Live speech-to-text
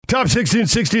Top 60 and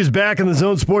 60 is back on the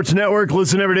Zone Sports Network.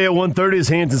 Listen every day at 1:30 as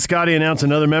Hans and Scotty announce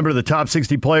another member of the top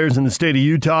 60 players in the state of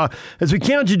Utah as we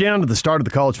count you down to the start of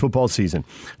the college football season.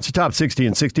 It's the Top 60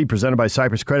 and 60 presented by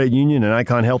Cypress Credit Union and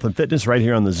Icon Health and Fitness right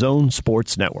here on the Zone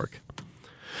Sports Network.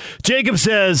 Jacob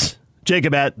says,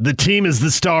 Jacob at The Team is the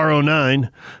Star 09.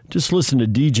 Just listen to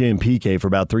DJ and PK for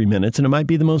about 3 minutes, and it might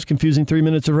be the most confusing 3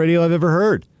 minutes of radio I've ever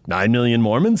heard. 9 million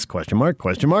Mormons? Question mark,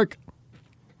 question mark.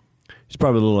 He's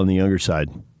probably a little on the younger side.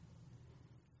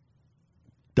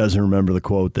 Doesn't remember the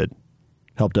quote that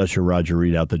helped usher Roger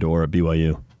Reed out the door at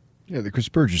BYU. Yeah, the Chris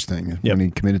Burgess thing when he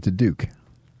committed to Duke.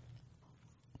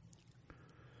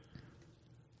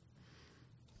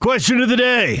 Question of the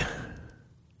day.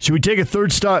 Should we take a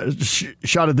third shot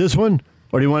at this one,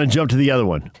 or do you want to jump to the other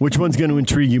one? Which one's going to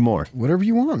intrigue you more? Whatever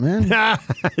you want, man.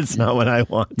 It's not what I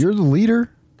want. You're the leader.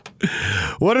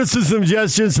 What are some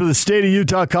suggestions for the state of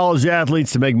Utah college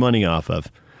athletes to make money off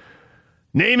of?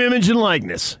 Name, image, and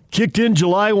likeness. Kicked in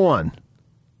July 1.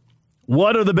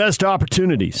 What are the best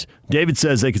opportunities? David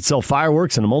says they could sell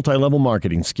fireworks in a multi-level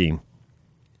marketing scheme.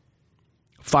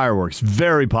 Fireworks,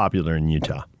 very popular in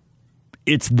Utah.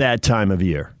 It's that time of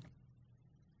year.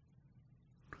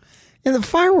 And the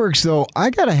fireworks, though, I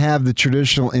got to have the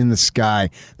traditional in the sky.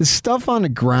 The stuff on the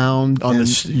ground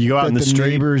you go out in the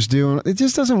street, neighbors doing, it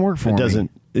just doesn't work for me. It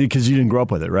doesn't, because you didn't grow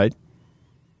up with it, right?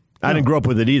 No. I didn't grow up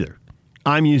with it either.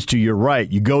 I'm used to, you're right,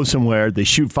 you go somewhere, they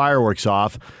shoot fireworks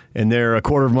off, and they're a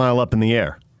quarter of a mile up in the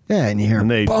air. Yeah, and you hear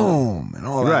boom and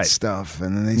all that stuff.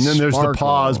 And then there's the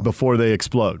pause before they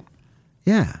explode.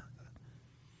 Yeah.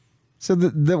 So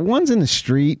the ones in the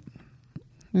street,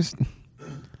 just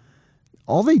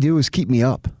all they do is keep me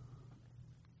up.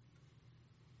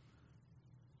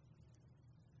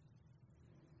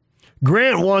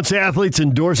 Grant wants athletes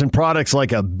endorsing products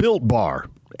like a Built Bar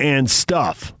and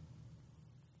stuff.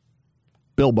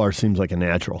 Built Bar seems like a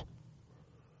natural.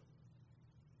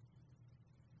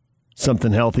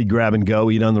 Something healthy, grab and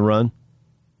go, eat on the run.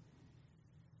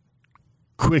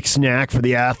 Quick snack for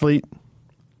the athlete.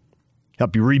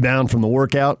 Help you rebound from the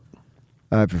workout.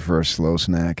 I prefer a slow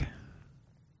snack.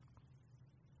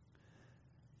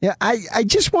 Yeah, I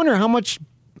just wonder how much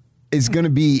is going to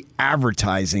be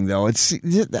advertising, though. I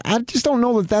just don't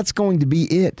know that that's going to be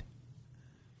it.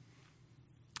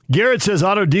 Garrett says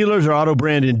auto dealers are auto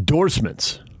brand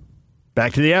endorsements.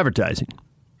 Back to the advertising.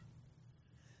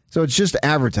 So it's just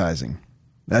advertising.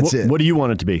 That's it. What do you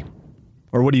want it to be?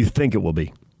 Or what do you think it will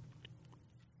be?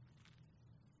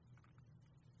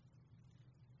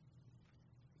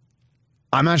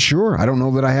 I'm not sure. I don't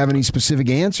know that I have any specific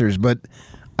answers, but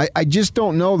I just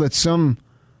don't know that some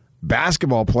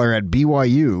basketball player at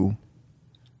BYU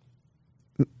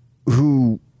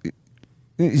who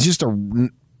is just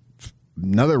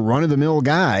another run-of-the-mill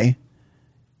guy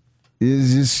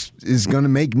is going to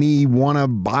make me want to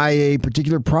buy a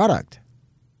particular product.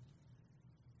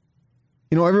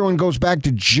 You know, everyone goes back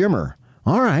to Jimmer.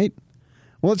 All right.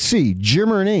 Well, let's see.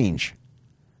 Jimmer and Ainge.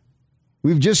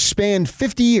 We've just spanned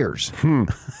 50 years.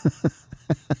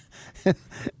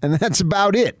 And that's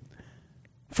about it.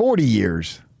 40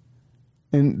 years.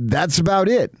 And that's about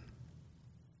it.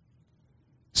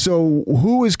 So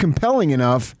who is compelling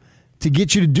enough to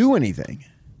get you to do anything?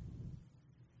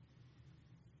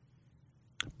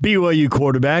 BYU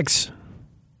quarterbacks.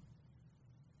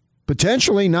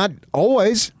 Potentially, not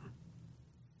always.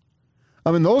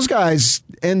 I mean, those guys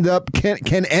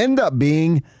can end up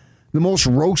being the most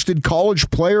roasted college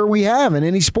player we have in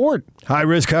any sport. High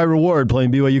risk, high reward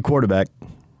playing BYU quarterback.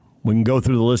 We can go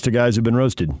through the list of guys who've been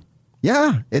roasted.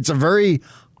 Yeah, it's a very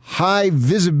high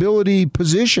visibility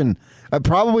position.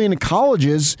 Probably in the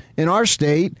colleges in our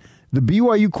state, the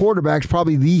BYU quarterback's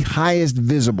probably the highest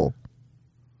visible.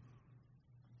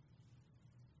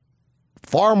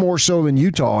 Far more so than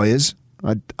Utah is.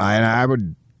 I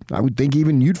would think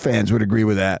even Ute fans would agree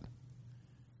with that.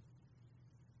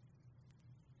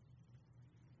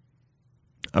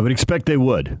 I would expect they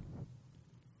would.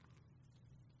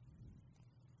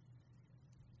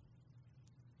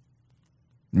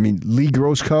 I mean, Lee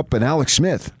Grosscup and Alex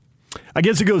Smith. I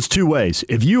guess it goes two ways.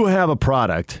 If you have a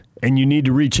product and you need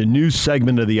to reach a new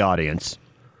segment of the audience,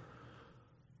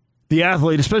 the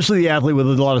athlete, especially the athlete with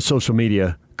a lot of social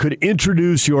media, could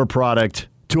introduce your product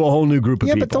to a whole new group of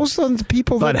people. Yeah, but those are the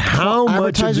people that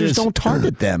advertisers don't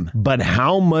target them. But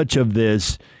how much of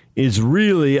this is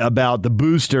really about the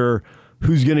booster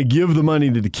who's going to give the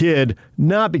money to the kid,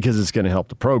 not because it's going to help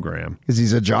the program? Because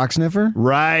he's a jock sniffer?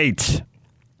 Right.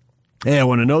 Hey, I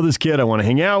want to know this kid. I want to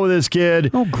hang out with this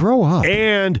kid. Oh, grow up.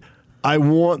 And I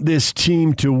want this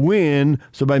team to win,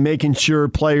 so by making sure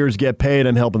players get paid,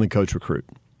 I'm helping the coach recruit.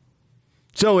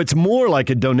 So it's more like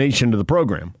a donation to the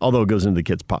program, although it goes into the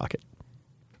kid's pocket.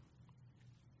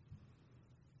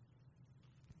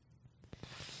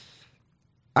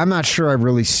 I'm not sure I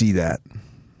really see that.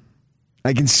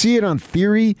 I can see it on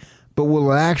theory, but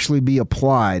will it actually be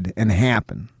applied and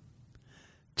happen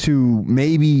to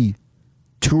maybe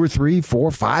 2 or 3,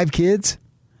 4, 5 kids?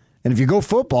 And if you go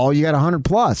football, you got 100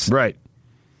 plus. Right.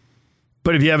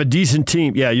 But if you have a decent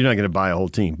team, yeah, you're not going to buy a whole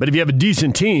team. But if you have a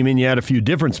decent team and you add a few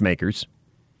difference makers,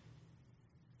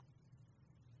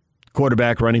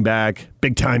 quarterback, running back,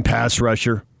 big-time pass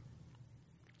rusher,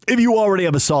 if you already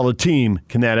have a solid team,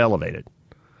 can that elevate it?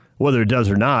 Whether it does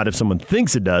or not, if someone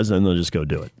thinks it does, then they'll just go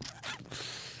do it.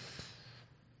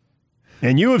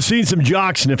 And you have seen some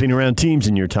jock sniffing around teams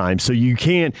in your time, so you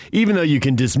can't, even though you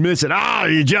can dismiss it,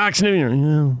 you jock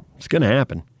sniffing, it's going to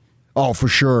happen. Oh, for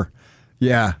sure.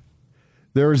 Yeah.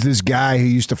 There was this guy who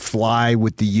used to fly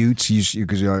with the Utes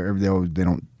because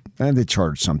they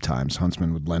charge sometimes.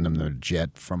 Huntsman would lend them their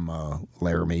jet from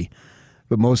Laramie,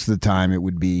 but most of the time it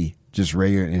would be just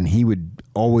regular, and he would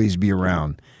always be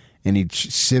around. And he'd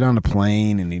sit on the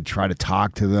plane and he'd try to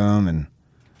talk to them, and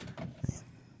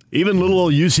even little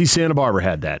old UC Santa Barbara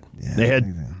had that. Yeah,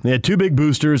 they had 2 big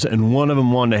boosters, and one of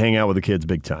them wanted to hang out with the kids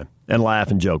big time and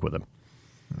laugh and joke with them.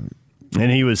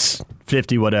 And he was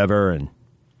 50 whatever, and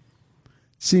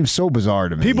seems so bizarre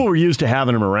to me. People were used to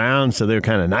having him around, so they were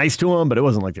kind of nice to him, but it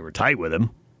wasn't like they were tight with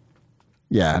him.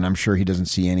 Yeah, and I'm sure he doesn't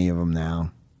see any of them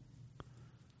now.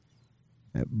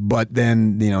 But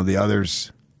then, the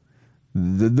others,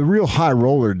 the real high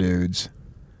roller dudes,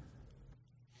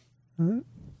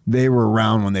 they were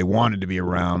around when they wanted to be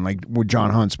around. Like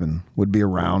John Huntsman would be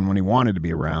around when he wanted to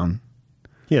be around.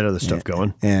 He had other stuff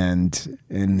going. And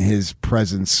his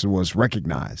presence was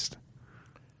recognized.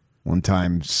 One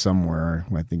time somewhere,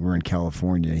 I think we're in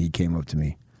California, he came up to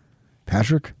me.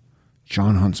 Patrick,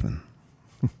 John Huntsman.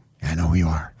 I know who you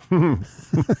are.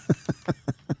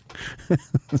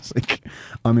 It's like,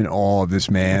 I'm in awe of this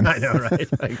man. I know, right?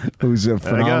 Who's a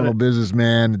phenomenal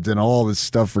businessman, done all this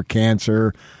stuff for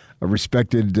cancer, a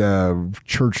respected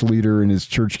church leader in his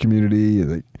church community.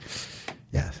 Like,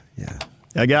 yeah.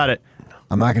 I got it.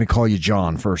 I'm not going to call you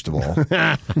John, first of all.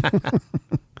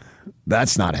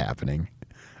 That's not happening.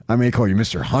 I may call you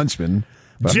Mr. Huntsman.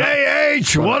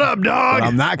 JH, what up, dog? But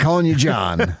I'm not calling you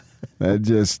John. That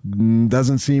just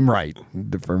doesn't seem right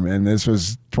for me. And this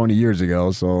was 20 years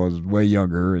ago, so I was way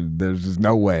younger. And there's just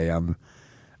no way. I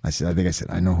think I said,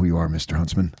 I know who you are, Mr.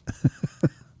 Huntsman.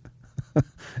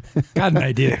 Got an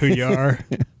idea who you are.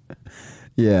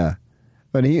 Yeah.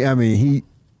 But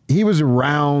he was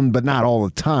around, but not all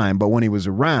the time. But when he was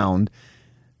around,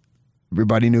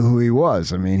 everybody knew who he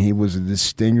was. I mean, he was a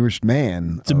distinguished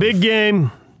man. It's a big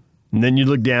game. And then you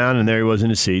look down, and there he was in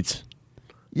his seats.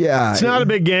 Yeah. It's not a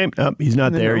big game. Oh, he's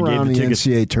not there. He gave the tickets.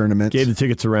 NCAA tournament. Gave the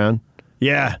tickets around.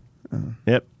 Yeah.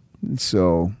 Yep.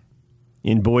 So.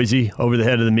 In Boise, over the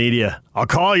head of the media. I'll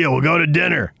call you. We'll go to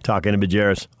dinner. Talking to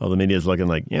Bajaris. All the media's looking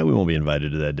like, we won't be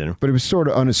invited to that dinner. But it was sort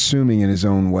of unassuming in his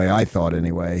own way, I thought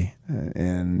anyway.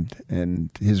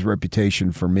 And his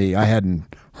reputation for me, I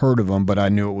hadn't heard of him, but I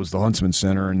knew it was the Huntsman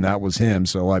Center, and that was him.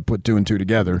 So I put 2 and 2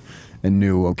 together and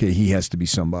knew, okay, he has to be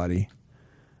somebody.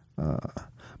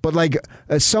 But like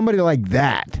somebody like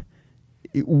that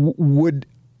would.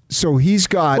 So he's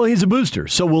got. Well, he's a booster.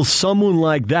 So will someone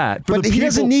like that? But he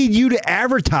doesn't need you to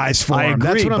advertise for him. I agree,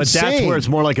 that's what I'm saying. That's where it's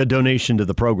more like a donation to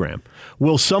the program.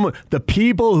 Will the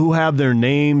people who have their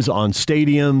names on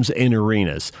stadiums and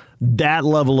arenas, that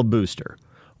level of booster,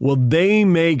 will they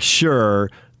make sure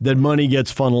that money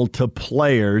gets funneled to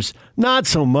players? Not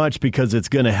so much because it's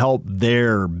going to help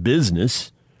their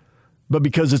business, but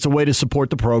because it's a way to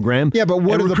support the program. Yeah, but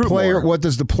what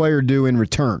does the player do in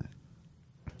return?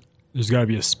 There's got to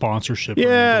be a sponsorship.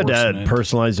 Yeah,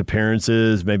 personalized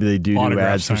appearances. Maybe they do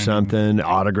ads for something.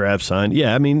 Autograph sign.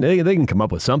 Yeah, I mean, they can come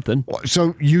up with something.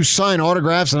 So you sign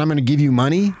autographs and I'm going to give you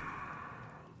money?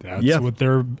 That's what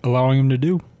they're allowing him to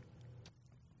do.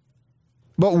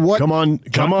 But what? Come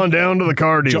on down to the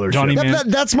car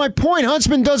dealership. That's my point.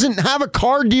 Huntsman doesn't have a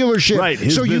car dealership. Right.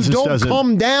 So you don't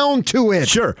come down to it.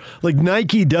 Sure. Like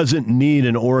Nike doesn't need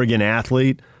an Oregon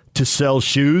athlete to sell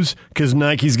shoes because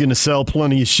Nike's going to sell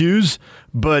plenty of shoes.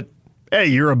 But, hey,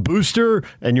 you're a booster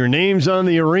and your name's on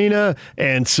the arena,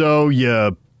 and so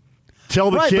you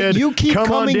tell the kid, but you keep come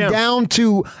coming on down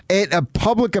to a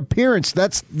public appearance.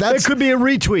 That's It could be a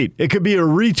retweet. It could be a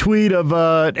retweet of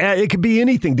it could be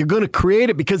anything. They're going to create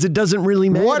it because it doesn't really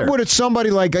matter. What would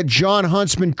somebody like a John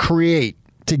Huntsman create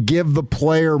to give the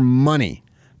player money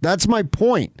That's my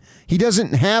point. He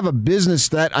doesn't have a business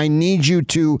that I need you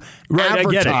to advertise.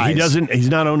 I get it. He doesn't. He's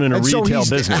not owning a retail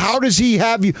business. How does he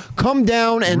have you come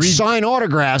down and sign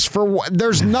autographs for what?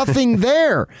 There's nothing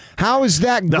there. How is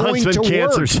that going to work? The Huntsman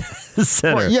Cancer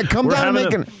Center. Well, yeah, come down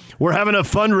and make We're having a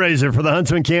fundraiser for the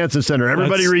Huntsman Cancer Center.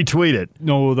 Everybody retweet it.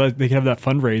 No, they can have that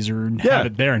fundraiser and have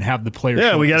it there and have the players.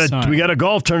 Yeah, we got a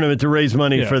golf tournament to raise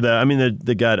money for the. I mean,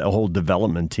 they got a whole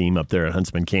development team up there at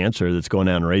Huntsman Cancer that's going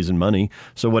down and raising money.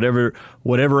 So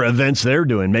whatever events they're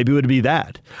doing, maybe it would be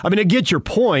that. I mean, I get your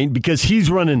point because he's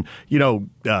running,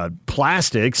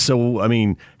 plastics. So I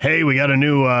mean, hey, we got a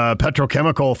new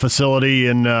petrochemical facility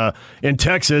in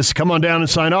Texas. Come on down and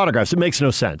sign autographs. It makes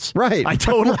no sense. Right. I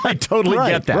totally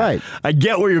get that. Right. I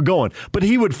get where you're going. But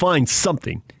he would find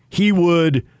something. He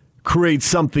would create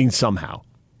something somehow.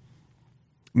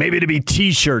 Maybe to be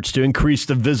T-shirts to increase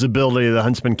the visibility of the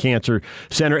Huntsman Cancer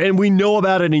Center. And we know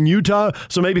about it in Utah,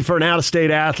 so maybe for an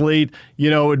out-of-state athlete,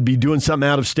 it'd be doing something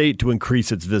out of state to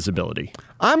increase its visibility.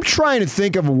 I'm trying to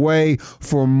think of a way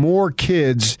for more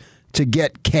kids to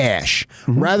get cash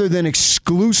rather than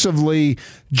exclusively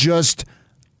just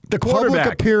the public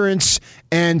appearance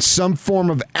and some form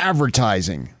of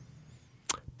advertising.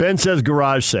 Ben says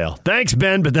garage sale. Thanks,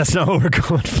 Ben, but that's not what we're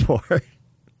going for.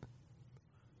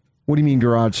 What do you mean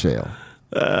garage sale?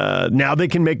 Now they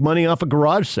can make money off a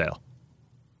garage sale.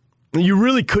 You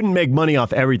really couldn't make money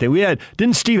off everything.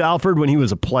 Didn't Steve Alford, when he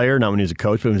was a player, not when he was a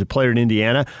coach, but when he was a player in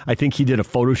Indiana, I think he did a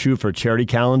photo shoot for a charity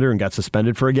calendar and got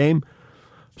suspended for a game.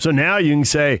 So now you can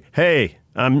say, hey,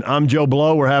 I'm Joe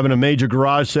Blow. We're having a major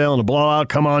garage sale and a blowout.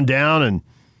 Come on down and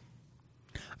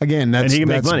again, that's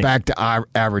back to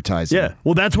advertising. Yeah,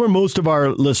 well, that's where most of our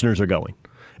listeners are going,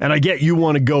 and I get you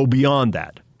want to go beyond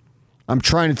that. I'm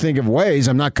trying to think of ways.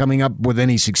 I'm not coming up with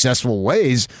any successful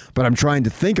ways, but I'm trying to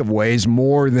think of ways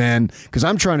more than because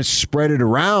I'm trying to spread it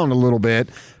around a little bit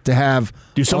to have.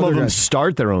 Do some of them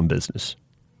start their own business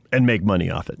and make money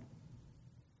off it?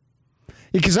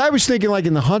 Because I was thinking, like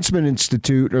in the Huntsman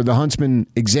Institute or the Huntsman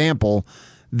example,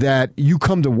 that you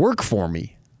come to work for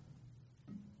me.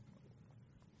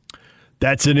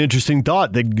 That's an interesting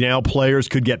thought, that now players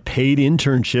could get paid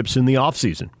internships in the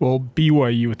offseason. Well,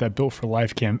 BYU with that Built for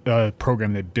Life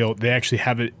program they built, they actually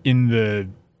have it in the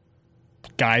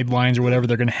guidelines or whatever.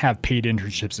 They're going to have paid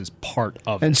internships as part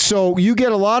of it. And so you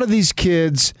get a lot of these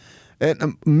kids,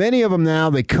 and many of them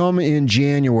now, they come in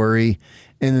January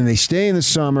and then they stay in the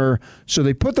summer. So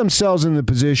they put themselves in the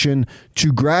position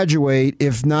to graduate,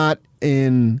 if not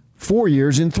in 4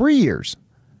 years, in 3 years.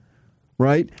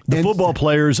 Right? The football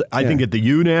players, I think at the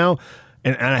U now,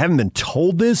 and I haven't been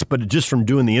told this, but just from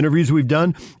doing the interviews we've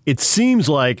done, it seems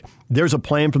like there's a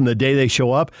plan from the day they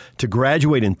show up to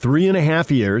graduate in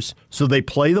 3.5 years. So they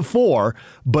play the 4,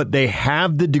 but they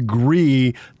have the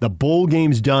degree, the bowl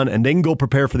game's done, and they can go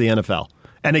prepare for the NFL.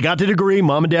 And they got the degree.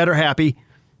 Mom and dad are happy.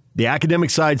 The academic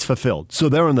side's fulfilled. So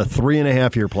they're on the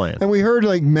 3.5-year plan. And we heard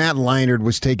like Matt Leinart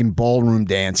was taking ballroom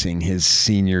dancing his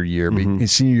senior year,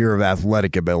 his senior year of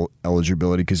athletic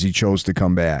eligibility because he chose to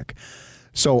come back.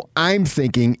 So I'm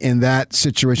thinking in that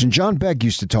situation, John Beck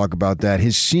used to talk about that.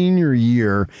 His senior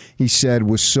year, he said,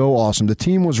 was so awesome. The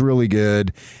team was really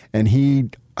good, and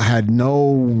he had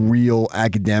no real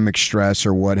academic stress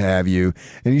or what have you.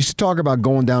 And he used to talk about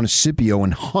going down to Scipio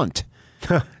and hunt.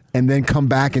 And then come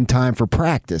back in time for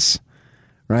practice,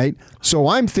 right? So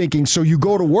I'm thinking, so you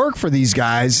go to work for these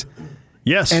guys,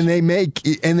 yes, and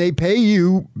they pay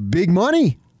you big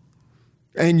money,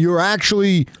 and you're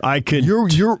actually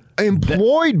you're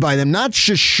employed by them, not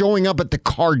just showing up at the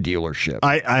car dealership.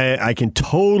 I can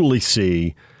totally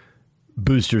see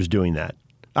boosters doing that.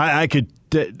 I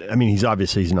mean, he's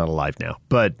not alive now,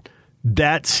 but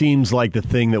that seems like the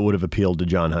thing that would have appealed to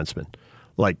John Huntsman,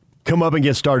 like. Come up and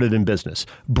get started in business.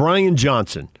 Brian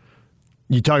Johnson,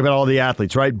 you talk about all the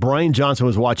athletes, right? Brian Johnson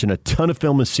was watching a ton of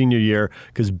film his senior year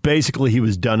because basically he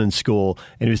was done in school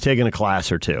and he was taking a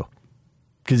class or two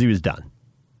because he was done.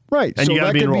 Right, and so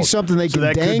that could be something they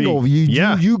can dangle.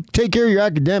 You take care of your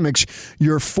academics,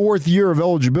 your 4th year of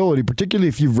eligibility, particularly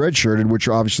if you've redshirted, which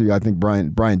obviously I think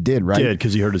Brian did, right? Did,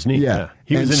 because he hurt his knee. Yeah.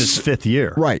 He was in his 5th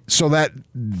year. Right, so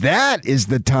that is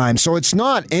the time. So it's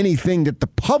not anything that the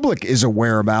public is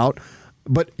aware about,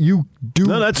 but you do.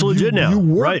 No, that's legit now. You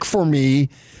work for me,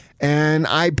 and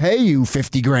I pay you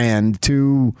 $50,000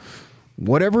 to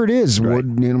whatever it is. Right.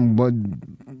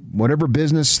 Whatever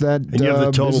business that and you have the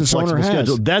total business owner has.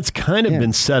 Schedule. That's kind of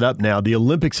been set up now. The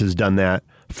Olympics has done that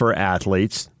for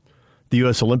athletes. The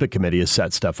U.S. Olympic Committee has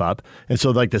set stuff up. And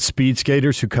so like the speed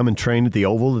skaters who come and train at the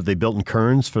Oval that they built in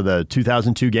Kearns for the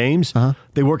 2002 games,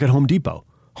 they work at Home Depot.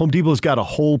 Home Depot's got a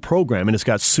whole program, and it's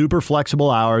got super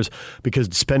flexible hours because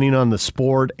depending on the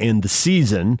sport and the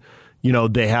season,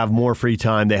 they have more free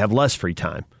time, they have less free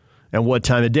time, and what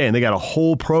time of day. And they got a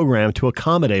whole program to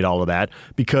accommodate all of that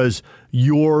because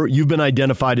you've been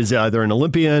identified as either an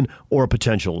Olympian or a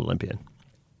potential Olympian.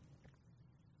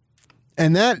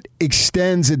 And that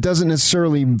extends, it doesn't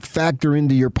necessarily factor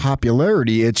into your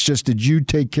popularity. It's just that you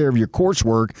take care of your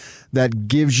coursework that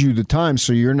gives you the time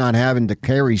so you're not having to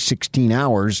carry 16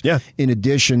 hours in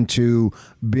addition to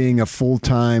being a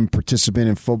full-time participant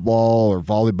in football or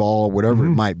volleyball or whatever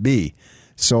it might be.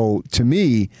 So to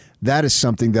me, that is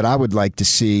something that I would like to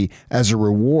see as a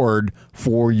reward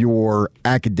for your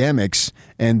academics,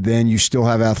 and then you still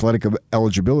have athletic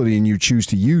eligibility and you choose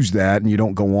to use that and you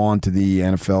don't go on to the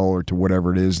NFL or to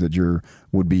whatever it is that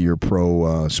would be your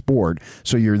pro sport.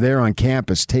 So you're there on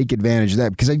campus. Take advantage of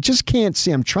that because I just can't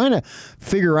see. I'm trying to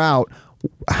figure out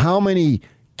how many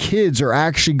kids are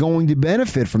actually going to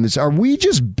benefit from this. Are we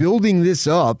just building this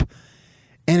up?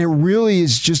 And it really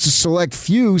is just a select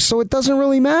few, so it doesn't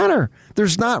really matter.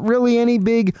 There's not really any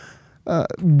big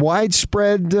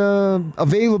widespread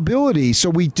availability. So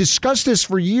we discussed this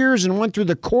for years and went through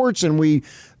the courts and we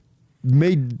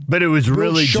made But it was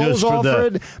really just for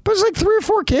but it's like 3 or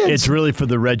 4 kids. It's really for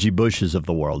the Reggie Bushes of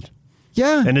the world.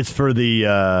 Yeah. And it's for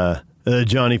the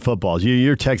Johnny Footballs.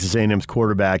 You're Texas A&M's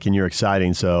quarterback and you're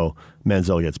exciting, so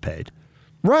Manziel gets paid.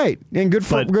 Right, and good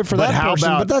for that person.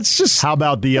 But that's just how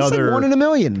about the other like 1 in a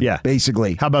million? Yeah,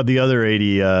 basically. How about the other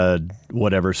 80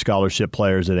 whatever scholarship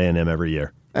players at A&M every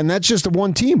year? And that's just the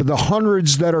one team, but the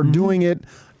hundreds that are doing it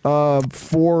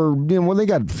for they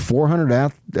got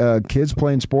 400 kids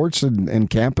playing sports and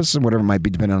campus and whatever it might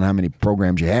be, depending on how many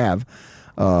programs you have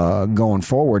going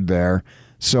forward there.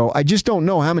 So I just don't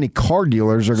know how many car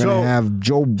dealers are going to have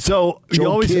Joe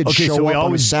kids show up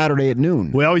on a Saturday at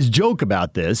noon. We always joke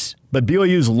about this, but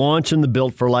BYU's launching the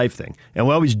Built for Life thing. And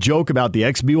we always joke about the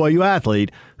ex-BYU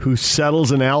athlete who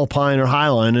settles in Alpine or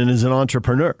Highline and is an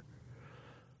entrepreneur.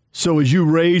 So as you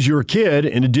raise your kid,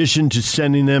 in addition to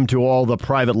sending them to all the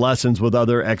private lessons with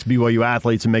other ex-BYU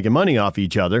athletes and making money off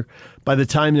each other, by the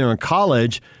time they're in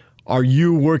college, are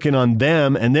you working on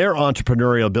them and their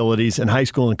entrepreneurial abilities in high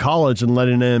school and college and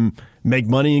letting them make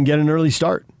money and get an early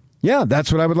start? Yeah,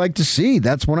 that's what I would like to see.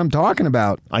 That's what I'm talking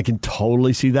about. I can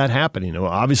totally see that happening.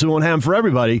 Obviously, it won't happen for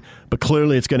everybody, but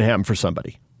clearly it's going to happen for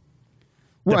somebody.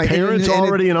 The parent's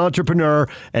already an entrepreneur,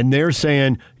 and they're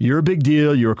saying, you're a big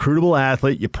deal, you're a recruitable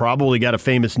athlete, you probably got a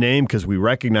famous name because we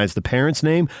recognize the parent's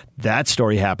name. That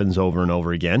story happens over and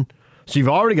over again. So you've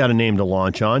already got a name to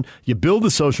launch on. You build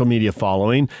the social media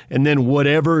following, and then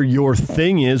whatever your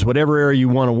thing is, whatever area you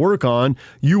want to work on,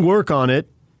 you work on it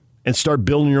and start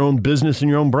building your own business and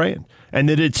your own brand. And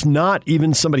that it's not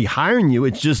even somebody hiring you.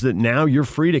 It's just that now you're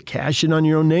free to cash in on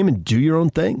your own name and do your own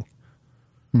thing,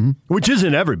 which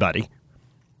isn't everybody,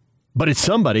 but it's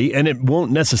somebody, and it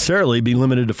won't necessarily be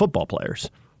limited to football players.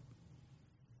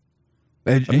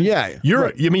 You're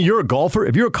a golfer.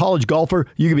 If you're a college golfer,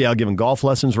 you could be out giving golf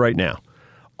lessons right now.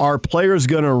 Are players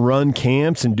going to run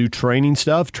camps and do training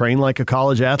stuff, train like a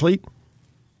college athlete?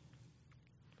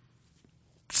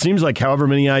 Seems like however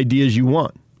many ideas you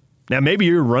want. Now, maybe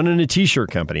you're running a T-shirt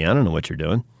company. I don't know what you're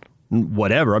doing.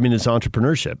 Whatever. I mean, it's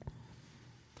entrepreneurship.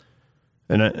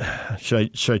 And should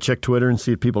I check Twitter and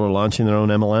see if people are launching their own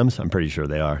MLMs? I'm pretty sure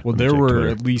they are. Well, there were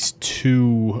at least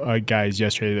 2 guys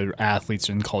yesterday that are athletes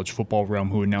in college football realm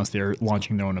who announced they're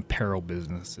launching their own apparel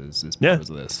businesses as part of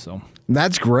this. So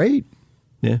that's great.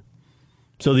 Yeah.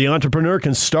 So the entrepreneur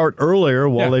can start earlier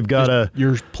while they've got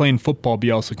You're playing football, but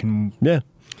you also can... Yeah.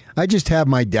 I just have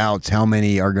my doubts how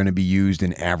many are going to be used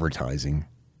in advertising.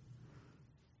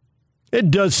 It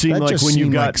does seem that like when you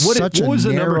got like what was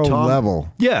the number, Tom?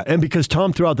 Level. Yeah, and because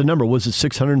Tom threw out the number, was it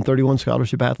 631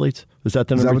 scholarship athletes? Was that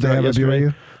the number? Is that what they have yesterday?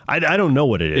 At BYU? I don't know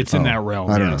what it is. It's in that realm.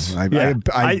 I don't know.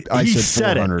 He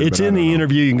said it. It's in the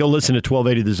interview. You can go listen to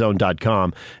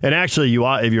 1280thezone.com. And actually,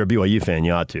 if you're a BYU fan,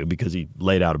 you ought to, because he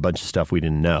laid out a bunch of stuff we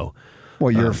didn't know.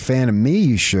 Well, you're a fan of me,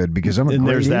 you should, because I'm a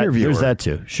great interviewer. There's that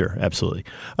too. Sure, absolutely.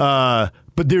 But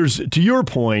there's, to your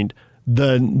point,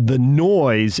 the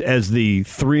noise as the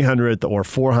 300th or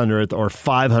 400th or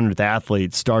 500th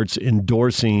athlete starts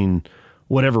endorsing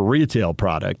whatever retail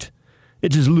product, it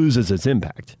just loses its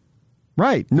impact.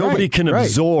 Right. Nobody can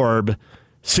absorb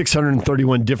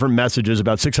 631 different messages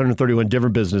about 631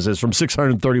 different businesses from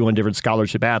 631 different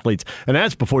scholarship athletes. And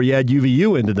that's before you add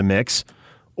UVU into the mix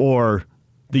or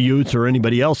the Utes or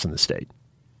anybody else in the state.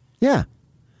 Yeah.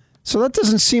 So that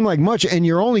doesn't seem like much, and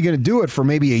you're only going to do it for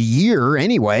maybe a year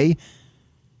anyway.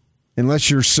 Unless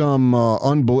you're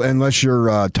unless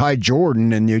you're Ty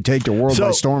Jordan and you take the world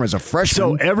by storm as a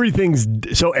freshman.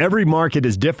 So every market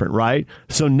is different, right?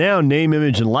 So now name,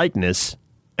 image, and likeness,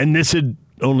 and this would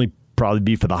only probably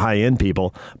be for the high-end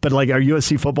people, but like, are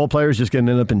USC football players just going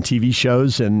to end up in TV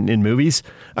shows and in movies?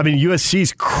 I mean,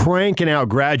 USC's cranking out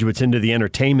graduates into the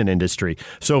entertainment industry.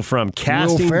 So from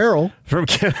casting... Will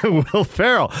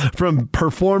Ferrell. From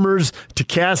performers to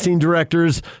casting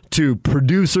directors to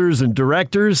producers and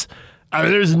directors. I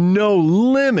mean, there's no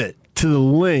limit to the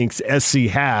links SC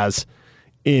has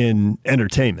in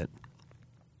entertainment.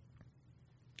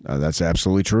 That's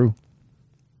absolutely true.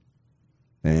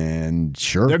 And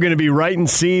sure. They're going to be writing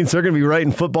scenes. They're going to be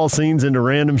writing football scenes into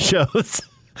random shows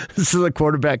so the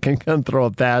quarterback can come throw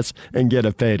a pass and get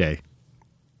a payday.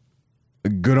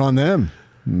 Good on them.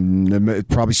 It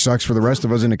probably sucks for the rest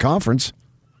of us in the conference.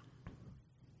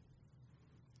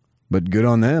 But good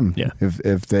on them. Yeah.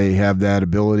 If they have that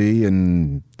ability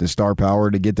and the star power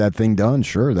to get that thing done,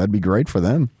 sure, that'd be great for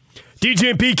them.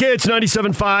 DJ and PK, it's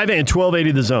 97.5 and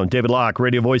 1280 The Zone. David Locke,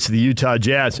 radio voice of the Utah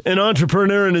Jazz. An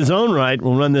entrepreneur in his own right.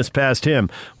 We'll run this past him.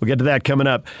 We'll get to that coming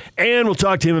up. And we'll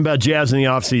talk to him about Jazz in the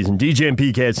offseason. DJ and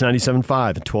PK, it's 97.5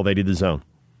 and 1280 The Zone.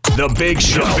 The Big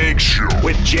Show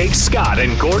with Jake Scott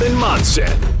and Gordon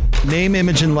Monson. Name,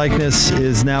 image, and likeness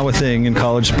is now a thing in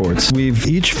college sports. We've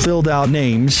each filled out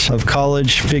names of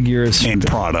college figures and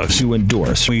products to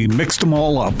endorse. We mixed them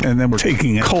all up, and then we're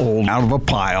taking it cold out of a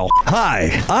pile.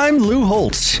 Hi, I'm Lou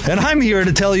Holtz, and I'm here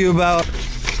to tell you about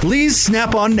Lee's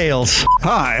Snap-on Nails.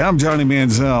 Hi, I'm Johnny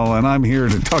Manziel, and I'm here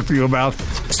to talk to you about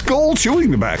Skull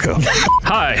chewing tobacco.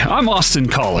 Hi, I'm Austin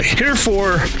Colley, here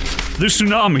for the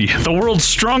Tsunami, the world's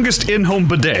strongest in-home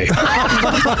bidet.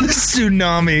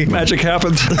 Tsunami. Magic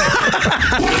happens.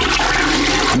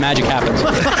 Magic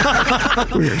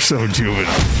happens. We are so juvenile.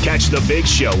 Catch The Big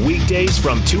Show weekdays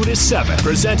from 2 to 7.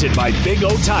 Presented by Big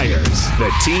O Tires,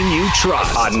 the team you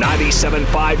trust. On 97.5,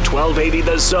 1280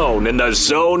 The Zone and The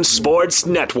Zone Sports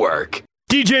Network.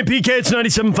 DJ and PK, it's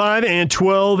 97.5 and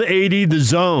 1280 The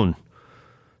Zone.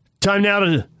 Time now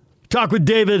to talk with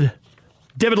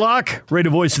David Locke,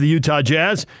 radio voice of the Utah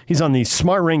Jazz. He's on the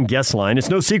Smart Rain guest line. It's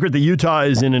no secret that Utah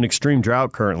is in an extreme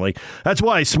drought currently. That's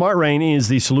why Smart Rain is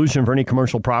the solution for any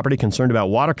commercial property concerned about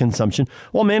water consumption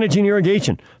while managing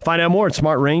irrigation. Find out more at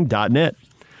smartrain.net.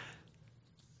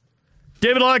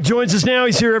 David Locke joins us now.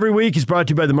 He's here every week. He's brought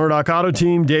to you by the Murdoch Auto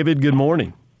Team. David, good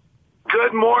morning.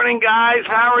 Good morning, guys.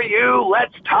 How are you?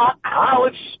 Let's talk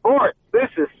college sports. This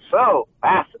is so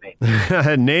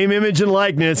fascinating. Name, image, and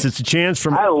likeness. It's a chance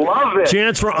I love it.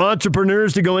 Chance for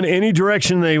entrepreneurs to go in any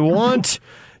direction they want.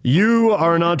 You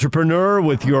are an entrepreneur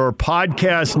with your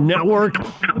podcast network.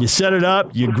 You set it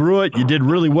up. You grew it. You did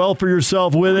really well for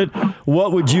yourself with it.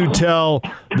 What would you tell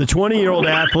the 20-year-old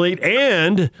athlete?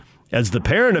 And as the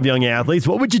parent of young athletes,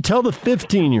 what would you tell the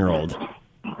 15-year-old?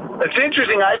 It's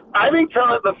interesting. I think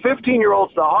telling the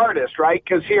 15-year-old's the hardest, right?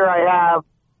 Because here I have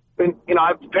been,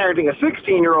 I'm parenting a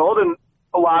 16-year-old, and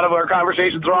a lot of our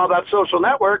conversations are all about social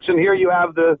networks. And here you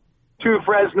have the two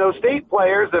Fresno State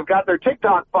players that have got their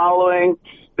TikTok following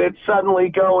that suddenly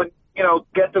go and,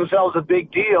 get themselves a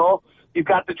big deal. You've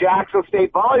got the Jackson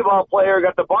State volleyball player,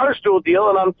 got the Barstool deal,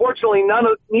 and unfortunately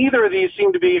neither of these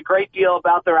seem to be a great deal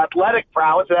about their athletic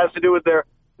prowess. It has to do with their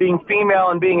being female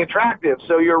and being attractive.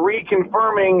 So you're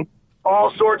reconfirming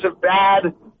all sorts of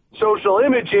bad social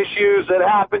image issues that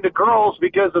happen to girls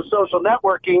because of social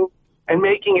networking and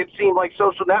making it seem like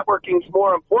social networking is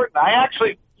more important.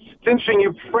 It's interesting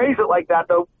you phrase it like that.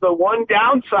 The one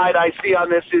downside I see on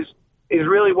this is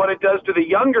really what it does to the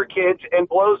younger kids and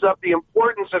blows up the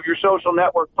importance of your social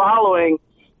network following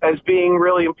as being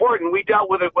really important. We dealt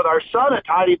with it with our son a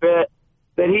tiny bit,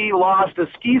 that he lost a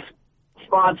ski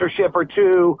sponsorship or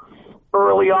two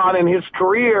early on in his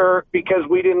career because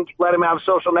we didn't let him have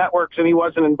social networks and he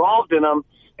wasn't involved in them.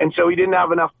 And so he didn't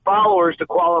have enough followers to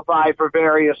qualify for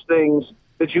various things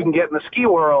that you can get in the ski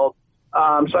world.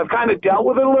 So I've kind of dealt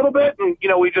with it a little bit, and,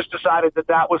 we just decided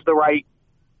that was the right,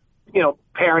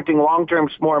 parenting long-term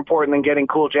is more important than getting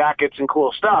cool jackets and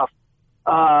cool stuff.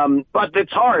 But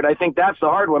it's hard. I think that's the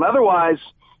hard one. Otherwise,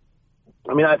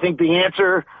 I think the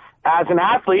answer as an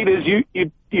athlete is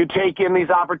you take in these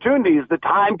opportunities. The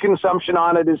time consumption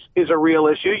on it is a real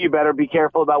issue. You better be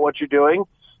careful about what you're doing,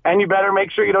 and you better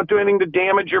make sure you don't do anything to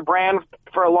damage your brand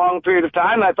for a long period of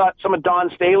time. And I thought some of Don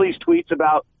Staley's tweets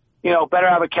about, better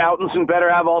have accountants and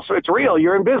better have also, it's real.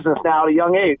 You're in business now at a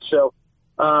young age. So,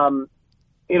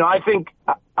 I think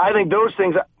those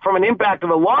things from an impact of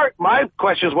my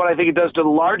question is what I think it does to the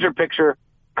larger picture,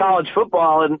 college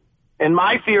football. And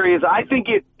my theory is I think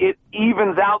it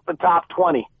evens out the top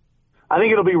 20.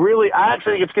 I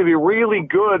actually think it's going to be really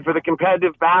good for the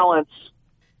competitive balance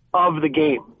of the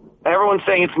game. Everyone's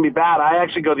saying it's going to be bad. I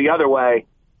actually go the other way,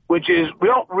 which is we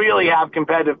don't really have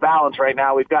competitive balance right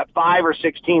now. We've got 5 or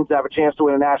 6 teams that have a chance to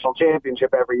win a national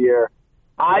championship every year.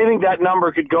 I think that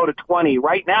number could go to 20.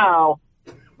 Right now,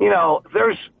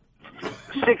 there's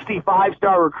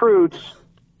 65-star recruits.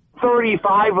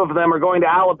 35 of them are going to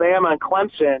Alabama and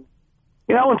Clemson.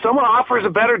 When someone offers a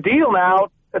better deal now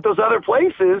at those other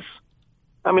places,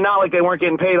 I mean, not like they weren't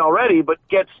getting paid already, but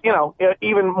gets,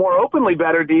 even more openly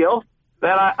better deal,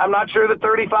 then I'm not sure that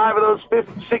 35 of those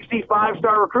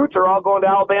 65-star recruits are all going to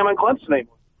Alabama and Clemson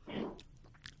anymore.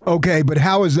 Okay, but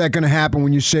how is that going to happen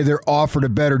when you say they're offered a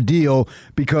better deal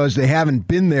because they haven't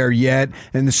been there yet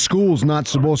and the school's not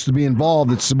supposed to be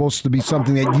involved? It's supposed to be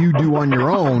something that you do on your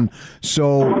own.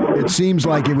 So it seems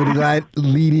like it would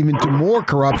lead even to more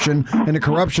corruption, and the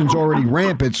corruption's already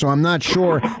rampant, so I'm not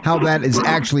sure how that is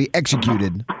actually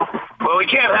executed. Well, we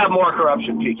can't have more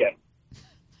corruption, PK.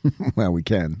 Well, we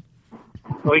can.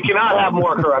 We cannot have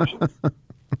more corruption.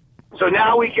 So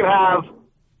now we can have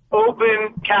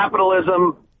open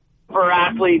capitalism for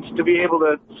athletes to be able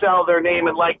to sell their name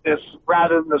and likeness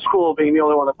rather than the school being the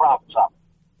only one that profits off.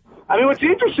 I mean, what's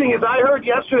interesting is I heard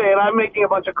yesterday, and I'm making a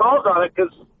bunch of calls on it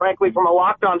because, frankly, from a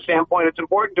lockdown standpoint, it's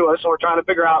important to us, and we're trying to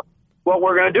figure out what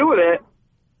we're going to do with it.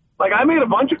 Like, I made a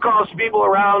bunch of calls to people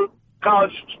around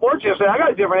college sports yesterday. I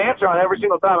got a different answer on every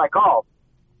single time I called.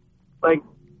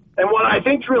 And what I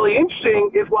think is really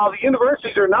interesting is while the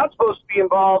universities are not supposed to be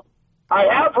involved, I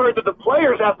have heard that the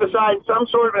players have to sign some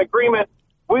sort of an agreement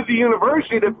with the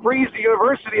university that frees the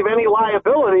university of any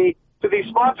liability to these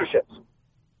sponsorships.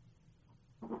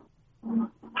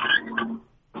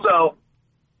 So,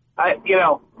 the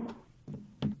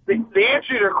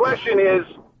answer to your question is,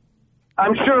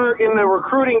 I'm sure in the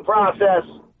recruiting process,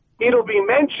 it'll be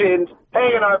mentioned,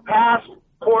 hey, in our past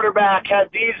quarterback had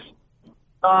these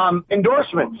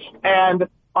endorsements, and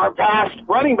our past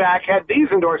running back had these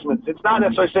endorsements. It's not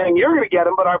necessarily saying you're going to get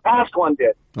them, but our past one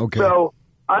did. Okay. So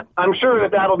I'm sure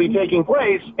that'll be taking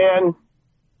place, and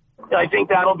I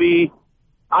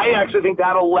actually think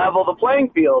that'll level the playing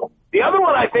field. The other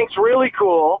one I think is really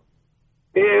cool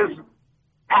is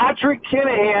Patrick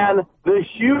Kinahan, the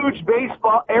huge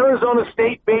Arizona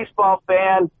State baseball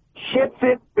fan, hits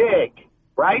it big,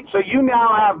 right? So you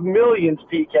now have millions,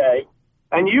 PK.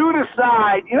 And you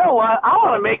decide, you know what, I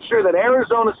want to make sure that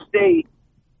Arizona State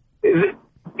is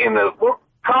in the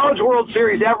College World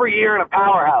Series every year in a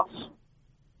powerhouse.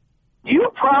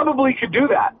 You probably could do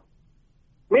that.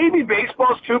 Maybe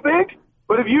baseball's too big,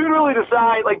 but if you really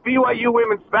decide, like BYU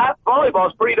women's volleyball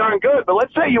is pretty darn good, but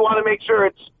let's say you want to make sure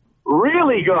it's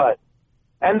really good,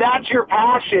 and that's your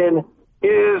passion,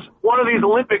 is one of these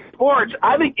Olympic sports.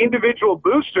 I think individual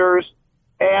boosters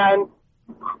and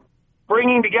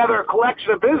bringing together a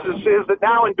collection of businesses that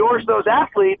now endorse those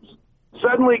athletes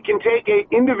suddenly can take an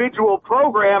individual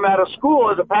program at a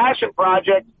school as a passion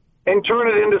project and turn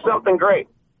it into something great.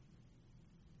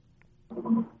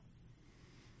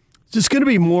 Is this going to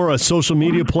be more a social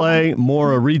media play,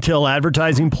 more a retail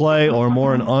advertising play, or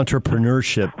more an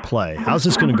entrepreneurship play? How's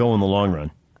this going to go in the long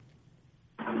run?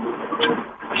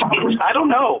 I don't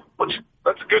know.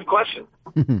 That's a good question.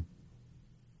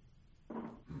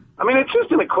 I mean, it's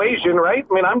just an equation, right?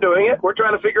 I mean, I'm doing it. We're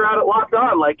trying to figure out it locked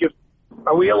on. Like,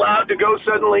 are we allowed to go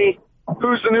suddenly,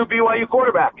 who's the new BYU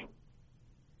quarterback?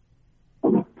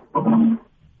 Who's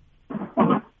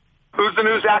the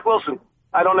new Zach Wilson?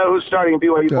 I don't know who's starting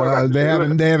BYU quarterback. They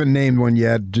haven't named one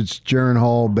yet. It's Jaren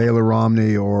Hall, Baylor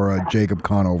Romney, or Jacob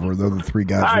Conover. They're the three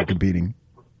guys who are competing.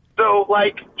 So,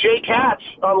 like, Jake Hatch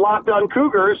on Locked On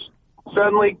Cougars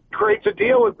suddenly creates a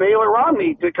deal with Baylor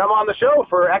Romney to come on the show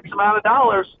for X amount of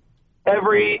dollars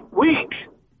every week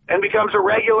and becomes a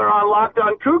regular on Locked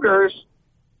On Cougars.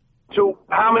 So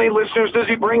how many listeners does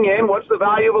he bring in? What's the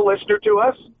value of a listener to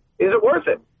us? Is it worth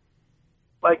it?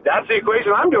 Like, that's the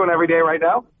equation I'm doing every day right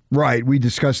now. Right. We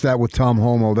discussed that with Tom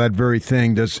Homo, that very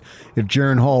thing. If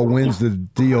Jaren Hall wins the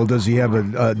deal, does he have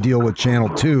a deal with Channel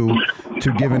 2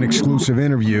 to give an exclusive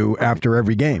interview after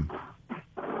every game?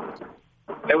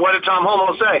 And what did Tom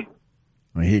Homo say?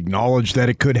 He acknowledged that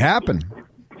it could happen.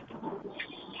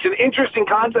 It's an interesting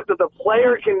concept that the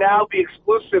player can now be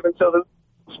exclusive, and so the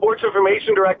sports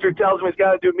information director tells him he's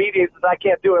got to do media. He says, I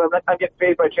can't do it. I'm getting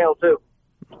paid by Channel 2.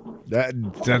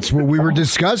 That's what we were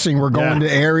discussing. We're going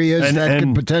to areas that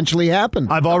could potentially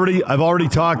happen. I've already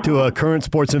talked to a current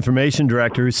sports information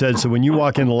director who said, so when you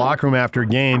walk in the locker room after a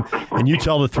game and you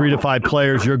tell the 3 to 5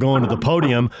 players you're going to the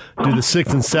podium, do the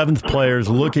 6th and 7th players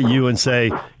look at you and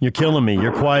say, you're killing me,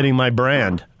 you're quieting my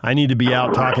brand, I need to be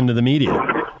out talking to the media?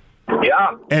 Yeah,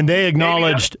 Yeah. And they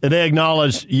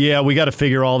acknowledged, yeah, we got to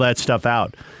figure all that stuff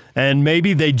out. And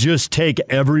maybe they just take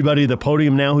everybody to the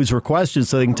podium now who's requested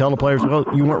so they can tell the players, well,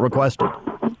 you weren't requested.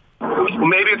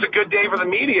 Maybe it's a good day for the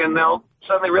media, and they'll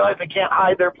suddenly realize they can't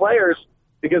hide their players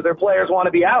because their players want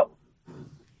to be out.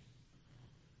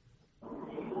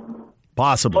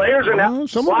 Possibly. Players are now.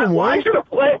 Why should a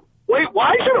player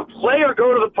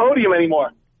go to the podium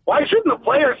anymore? Why shouldn't the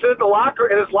player sit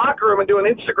in his locker room and do an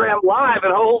Instagram live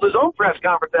and hold his own press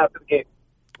conference after the game?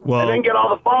 Well, and then get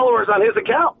all the followers on his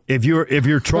account. If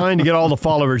you're trying to get all the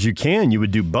followers you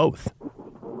would do both.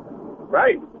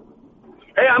 Right.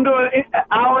 Hey, I'm doing an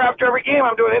hour after every game.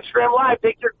 I'm doing Instagram live.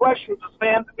 Take your questions as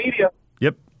fans and media.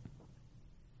 Yep.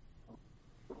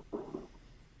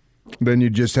 Then you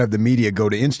just have the media go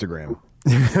to Instagram.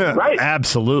 Right.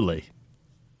 Absolutely.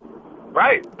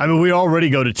 Right. I mean, we already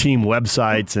go to team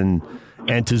websites and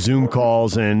to Zoom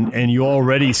calls, and you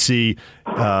already see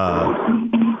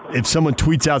if someone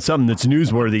tweets out something that's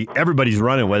newsworthy, everybody's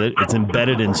running with it. It's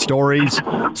embedded in stories.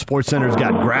 SportsCenter's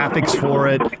got graphics for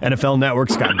it. NFL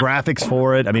Network's got graphics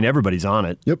for it. I mean, everybody's on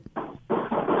it. Yep.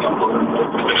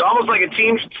 It's almost like a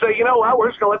team should say, you know what, we're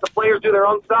just going to let the players do their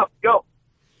own stuff. Go.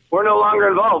 We're no longer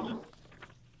involved.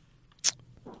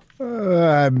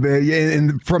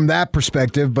 And from that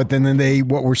perspective, but then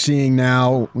what we're seeing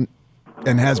now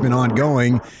and has been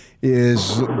ongoing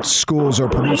is schools are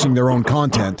producing their own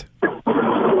content.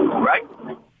 Right.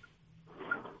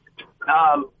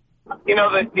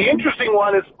 The interesting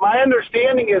one is my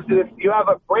understanding is that if you have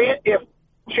if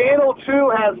Channel 2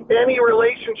 has any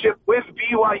relationship with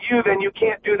BYU, then you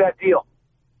can't do that deal.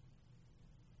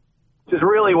 Which is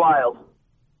really wild.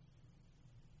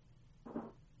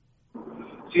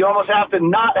 So you almost have to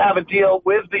not have a deal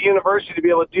with the university to be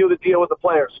able to do the deal with the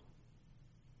players.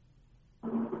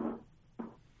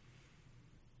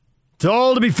 It's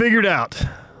all to be figured out.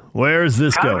 Where's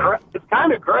this going? It's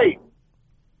kind of great.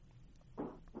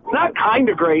 It's not kind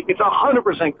of great. It's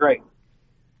 100% great.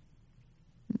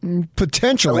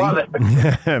 Potentially. I love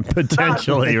it.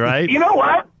 Potentially, right? You know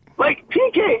what? Like,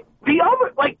 PK,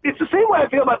 it's the same way I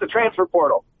feel about the transfer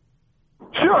portal.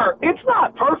 Sure, it's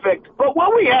not perfect, but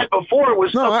what we had before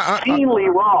was obscenely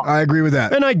wrong. I agree with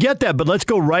that. And I get that, but let's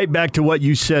go right back to what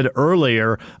you said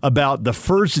earlier about the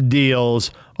first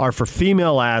deals are for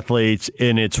female athletes,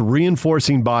 and it's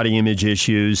reinforcing body image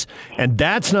issues. And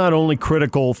that's not only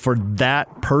critical for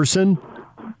that person,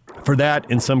 for that,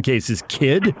 in some cases,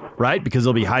 kid, right? Because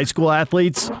there'll be high school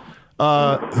athletes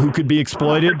who could be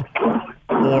exploited,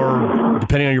 or,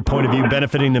 depending on your point of view,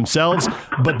 benefiting themselves.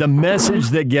 But the message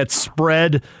that gets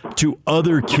spread to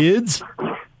other kids,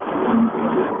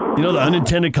 the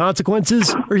unintended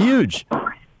consequences are huge.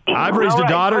 I've raised a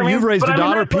daughter. You've raised a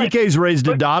daughter. PK's raised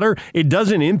a daughter. It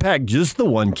doesn't impact just the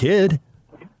one kid.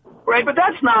 Right, but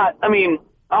that's not,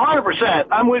 100%.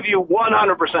 I'm with you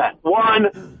 100%.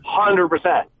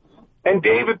 100%. And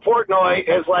David Portnoy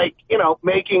is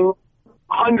making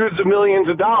hundreds of millions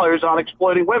of dollars on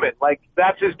exploiting women.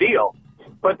 That's his deal.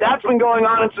 But that's been going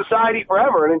on in society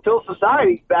forever. And until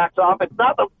society backs off,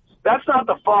 that's not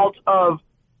the fault of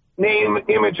name,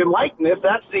 image, and likeness.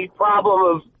 That's the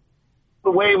problem of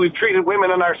the way we've treated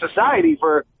women in our society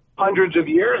for hundreds of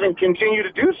years and continue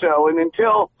to do so. And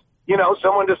until,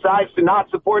 someone decides to not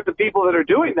support the people that are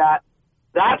doing that,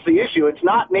 that's the issue. It's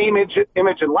not name,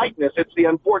 image, and likeness. It's the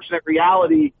unfortunate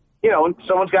reality.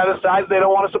 Someone's got to decide they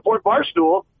don't want to support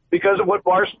Barstool because of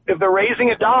if they're raising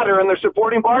a daughter and they're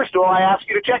supporting Barstool, I ask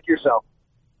you to check yourself.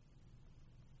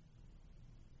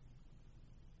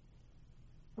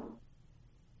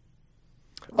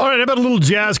 All right, how about a little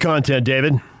jazz content,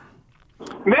 David?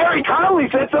 Mary Conley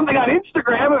said something on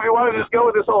Instagram if you want to just go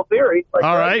with this whole theory.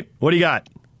 All right, what do you got?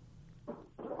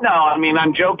 No,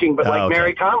 I'm joking, but okay.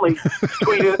 Mary Conley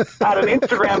tweeted out an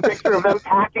Instagram picture of them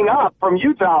packing up from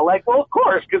Utah. Well, of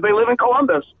course, because they live in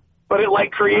Columbus. But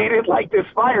it created this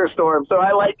firestorm. So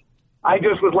I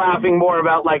just was laughing more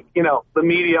about the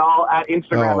media all at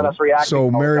Instagram and us reacting. So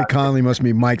Mary Conley must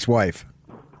be Mike's wife.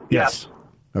 Yes.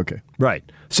 Okay. Right.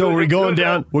 So we're going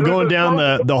down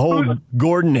the whole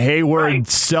Gordon Hayward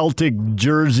Celtic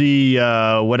jersey,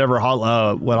 whatever.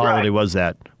 What holiday was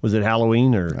that? Was it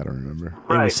Halloween or I don't remember.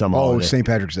 It was some holiday. St.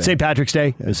 Patrick's Day. St. Patrick's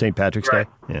Day. It was St. Patrick's Day.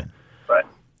 Yeah. Right.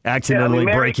 Accidentally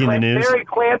breaking the news. Mary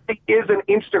Clancy is an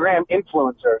Instagram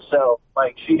influencer, so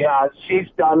she's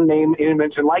done name,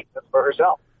 image, and likeness for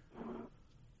herself,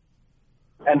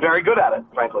 and very good at it,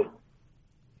 frankly.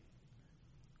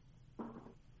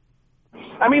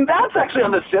 That's actually on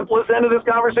the simplest end of this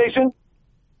conversation.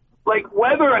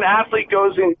 Whether an athlete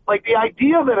goes in, the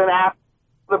idea that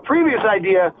the previous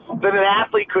idea that an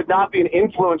athlete could not be an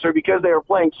influencer because they were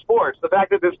playing sports, the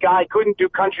fact that this guy couldn't do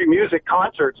country music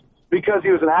concerts because he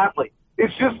was an athlete,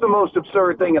 it's just the most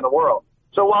absurd thing in the world.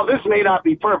 So while this may not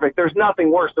be perfect, there's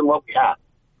nothing worse than what we have.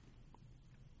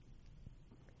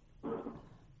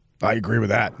 I agree with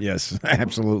that. Yes,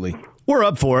 absolutely. We're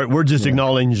up for it. We're just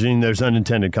acknowledging there's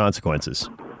unintended consequences.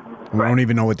 We don't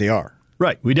even know what they are.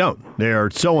 Right, we don't. They are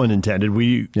so unintended.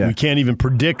 We can't even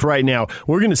predict right now.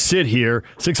 We're going to sit here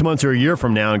 6 months or a year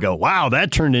from now and go, wow,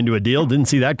 that turned into a deal. Didn't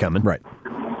see that coming. Right.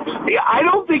 Yeah, I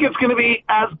don't think it's going to be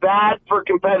as bad for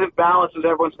competitive balance as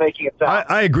everyone's making it sound.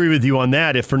 I agree with you on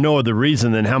that, if for no other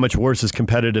reason than how much worse is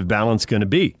competitive balance going to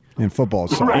be. In football.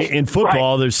 In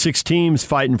football, there's 6 teams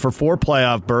fighting for 4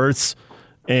 playoff berths,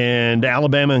 and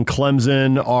Alabama and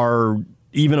Clemson are,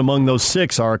 even among those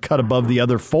 6, are a cut above the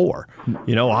other 4.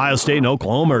 Ohio State and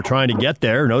Oklahoma are trying to get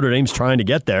there. Notre Dame's trying to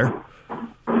get there.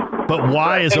 But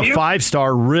why is a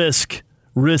 5-star risk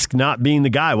not being the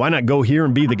guy? Why not go here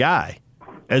and be the guy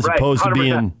as opposed 100%. To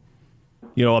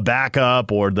being, a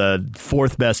backup or the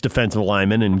 4th best defensive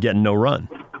lineman and getting no run?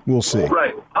 We'll see.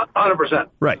 Right, 100%.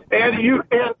 Right. And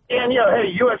USC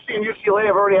and UCLA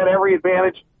have already had every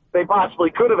advantage they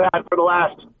possibly could have had for the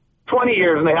last 20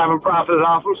 years, and they haven't profited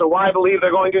off them. So why believe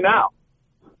they're going to now?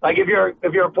 Like if you're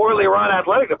a poorly run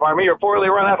athletic department, you're a poorly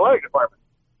run athletic department.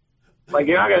 Like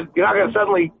you're not gonna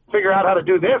suddenly figure out how to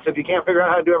do this if you can't figure out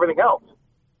how to do everything else.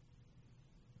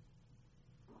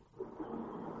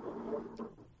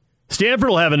 Stanford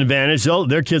will have an advantage.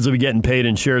 Their kids will be getting paid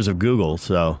in shares of Google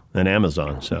and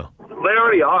Amazon. So they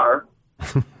already are.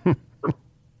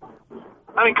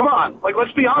 I mean, come on.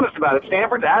 Let's be honest about it.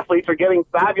 Stanford's athletes are getting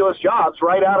fabulous jobs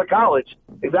right out of college.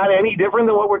 Is that any different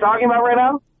than what we're talking about right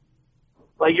now?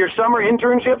 Your summer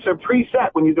internships are preset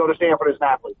when you go to Stanford as an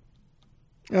athlete.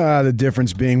 The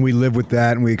difference being we live with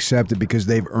that and we accept it because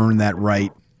they've earned that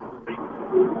right.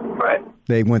 Right.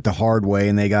 They went the hard way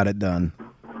and they got it done.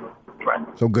 Right.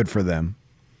 So good for them.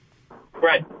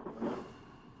 Right.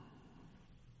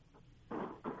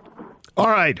 All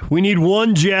right, we need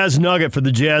one Jazz nugget for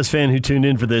the Jazz fan who tuned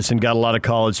in for this and got a lot of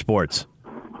college sports.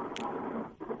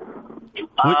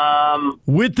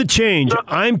 With the change,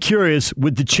 I'm curious,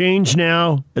 with the change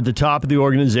now at the top of the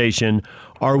organization,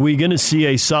 are we going to see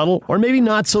a subtle or maybe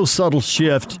not so subtle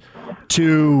shift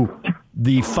to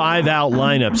the 5-out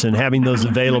lineups and having those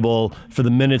available for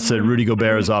the minutes that Rudy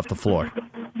Gobert is off the floor?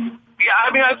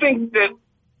 Yeah, I think that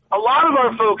a lot of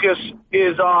our focus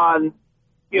is on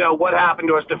what happened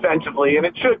to us defensively, and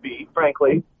it should be,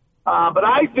 frankly. But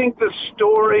I think the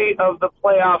story of the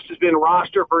playoffs has been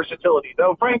roster versatility.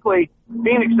 Though, frankly,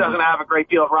 Phoenix doesn't have a great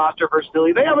deal of roster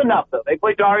versatility. They have enough, though. They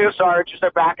play Dario Saric as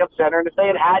their backup center, and if they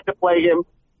had to play him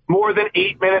more than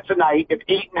 8 minutes a night, if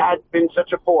Ayton hadn't been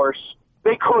such a force,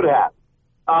 they could have.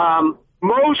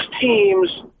 Most teams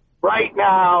right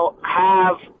now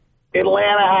have –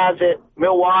 Atlanta has it,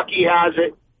 Milwaukee has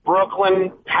it,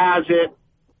 Brooklyn has it,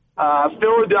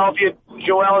 Philadelphia,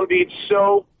 Joel Embiid's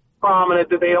so prominent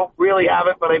that they don't really have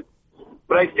it, but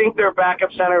I think their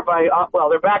backup center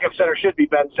their backup center should be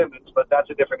Ben Simmons, but that's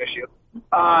a different issue.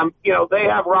 They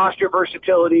have roster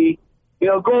versatility.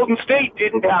 Golden State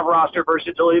didn't have roster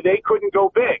versatility. They couldn't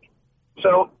go big.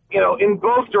 So, in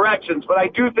both directions, but I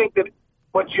do think that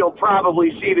what you'll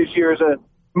probably see this year is a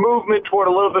movement toward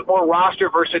a little bit more roster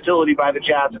versatility by the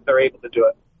Jazz if they're able to do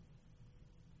it.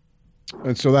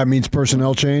 And so that means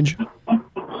personnel change?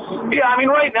 Yeah, I mean,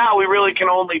 right now we really can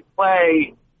only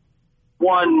play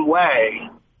one way,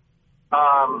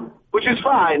 which is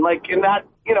fine. And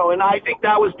I think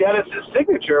that was Dennis's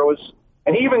signature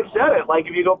and he even said it.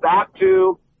 If you go back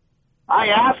to, I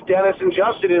asked Dennis and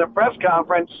Justin in a press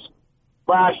conference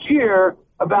last year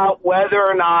about whether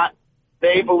or not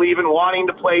they believe in wanting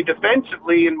to play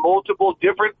defensively in multiple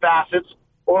different facets,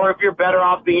 or if you're better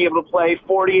off being able to play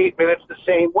 48 minutes the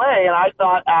same way. And I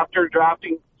thought after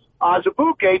drafting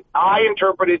Azubuike, I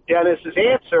interpreted Dennis's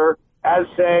answer as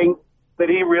saying that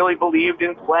he really believed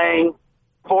in playing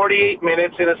 48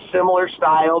 minutes in a similar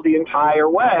style the entire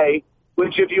way,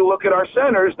 which if you look at our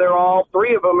centers, they're all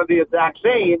 3 of them are the exact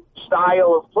same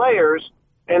style of players.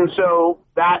 And so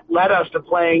that led us to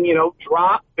playing,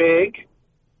 drop big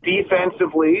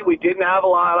defensively. We didn't have a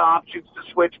lot of options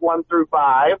to switch 1 through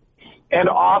 5. And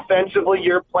offensively,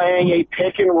 you're playing a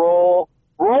pick-and-roll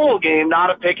game,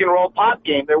 not a pick-and-roll pop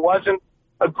game. There wasn't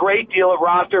a great deal of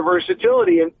roster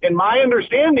versatility. And my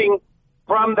understanding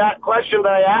from that question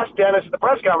that I asked Dennis at the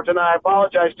press conference, and I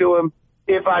apologize to him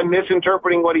if I'm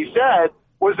misinterpreting what he said,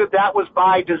 was that was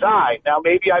by design. Now,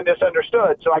 maybe I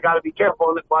misunderstood, so I got to be careful,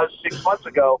 and it was 6 months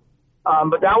ago.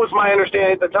 But that was my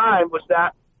understanding at the time, was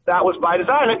that was by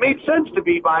design. It made sense to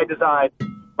be by design.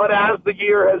 But as the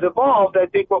year has evolved, I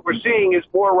think what we're seeing is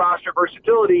more roster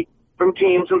versatility from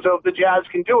teams. And so if the Jazz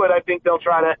can do it, I think they'll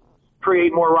try to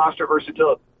create more roster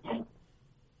versatility.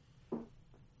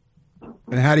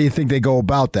 And how do you think they go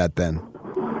about that then?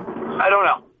 I don't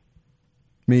know.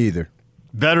 Me either.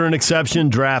 Veteran exception,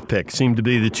 draft pick seem to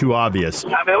be the two obvious.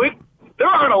 I mean, there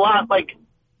aren't a lot like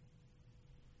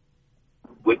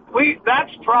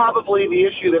that's probably the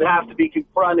issue that has to be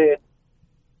confronted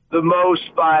the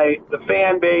most by the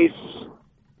fan base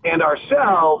and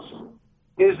ourselves,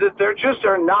 is that there just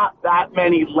are not that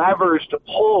many levers to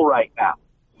pull right now.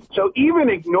 So even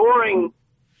ignoring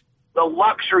the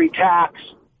luxury tax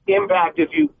impact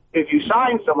if you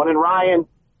sign someone, and Ryan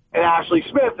and Ashley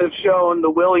Smith have shown the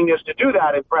willingness to do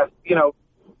that,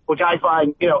 which I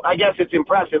find, I guess it's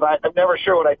impressive. I'm never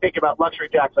sure what I think about luxury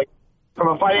tax. Like, from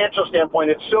a financial standpoint,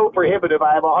 it's so prohibitive,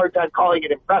 I have a hard time calling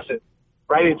it impressive,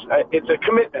 right? It's a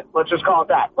commitment. Let's just call it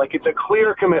that. Like, it's a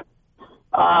clear commitment.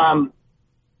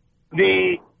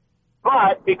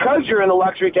 But because you're in the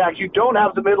luxury tax, you don't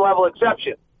have the mid-level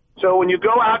exception. So when you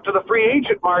go out to the free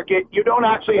agent market, you don't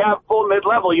actually have full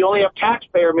mid-level. You only have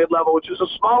taxpayer mid-level, which is a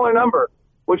smaller number,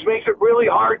 which makes it really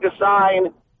hard to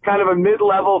sign kind of a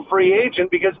mid-level free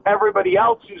agent because everybody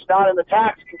else who's not in the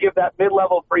tax can give that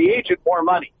mid-level free agent more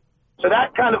money. So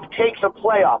that kind of takes a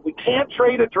playoff. We can't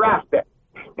trade a draft pick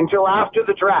until after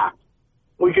the draft.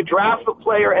 We could draft the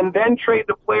player and then trade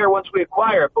the player once we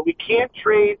acquire it, but we can't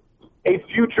trade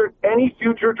any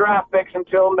future draft picks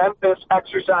until Memphis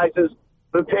exercises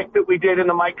the pick that we did in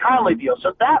the Mike Conley deal.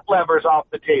 So that lever's off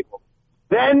the table.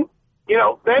 Then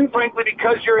frankly,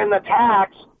 because you're in the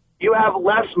tax, you have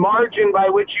less margin by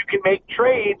which you can make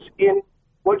trades in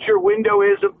what your window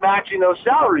is of matching those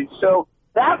salaries. So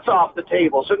that's off the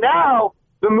table. So now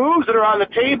the moves that are on the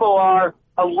table are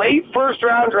a late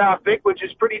first-round draft pick, which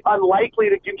is pretty unlikely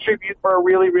to contribute for a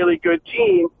really, really good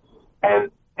team,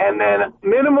 and then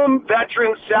minimum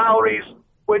veteran salaries,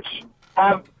 which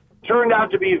have turned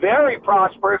out to be very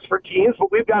prosperous for teams, but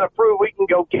we've got to prove we can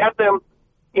go get them,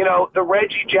 the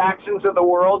Reggie Jacksons of the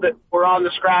world that were on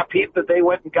the scrap heap that they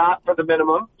went and got for the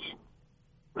minimum.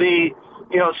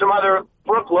 Some other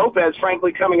Brooke Lopez,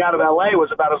 frankly, coming out of L.A.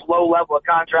 was about as low level a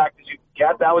contract as you could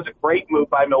get. That was a great move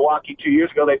by Milwaukee 2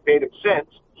 years ago. They paid him since.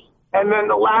 And then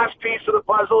the last piece of the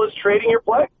puzzle is trading your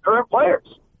current players.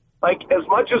 Like, as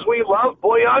much as we love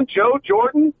Bojan, Joe,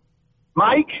 Jordan,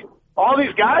 Mike, all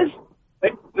these guys,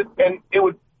 and it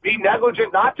would be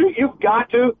negligent not to, you've got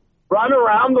to run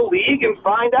around the league and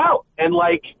find out. And,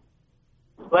 like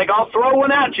I'll throw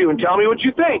one at you and tell me what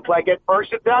you think. Like, at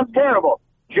first it sounds terrible.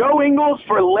 Joe Ingles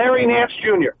for Larry Nance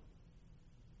Jr.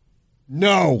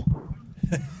 No.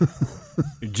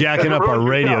 You're jacking up our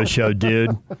radio show,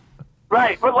 dude.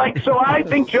 Right, but so I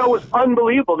think Joe was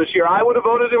unbelievable this year. I would have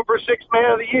voted him for Sixth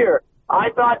Man of the Year. I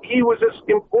thought he was as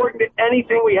important to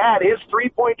anything we had. His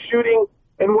three-point shooting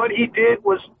and what he did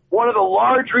was one of the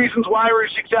large reasons why we were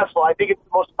successful. I think it's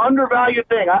the most undervalued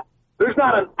thing. There's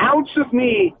not an ounce of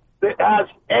me that has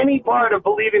any part of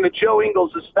believing that Joe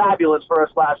Ingles is fabulous for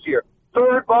us last year.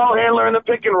 Third ball handler in the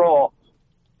pick and roll.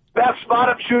 Best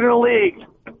spot-up shooter in the league.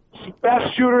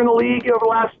 Best shooter in the league over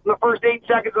the first 8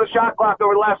 seconds of the shot clock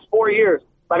over the last 4 years.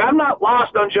 Like, I'm not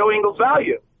lost on Joe Ingles'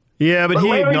 value. Yeah, but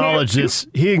he acknowledged this.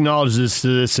 He acknowledged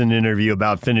this in an interview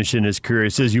about finishing his career. He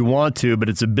says you want to, but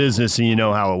it's a business and you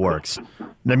know how it works.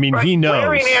 I mean, right. He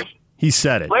knows. He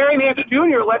said it. Larry Nance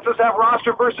Jr. lets us have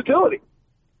roster versatility.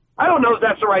 I don't know if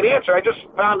that's the right answer. I just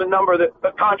found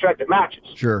a contract that matches.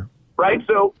 Sure. Right?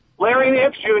 So Larry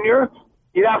Nance Jr.,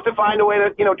 you'd have to find a way to,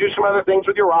 do some other things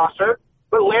with your roster.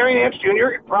 But Larry Nance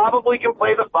Jr. probably can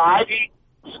play the 5. He's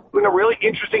in a really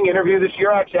interesting interview this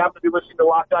year. I actually happen to be listening to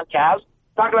Locked On Cavs.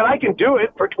 Talking about I can do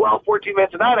it for 12, 14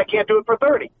 minutes a night. I can't do it for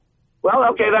 30. Well,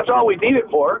 okay, that's all we need it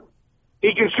for.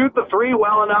 He can shoot the 3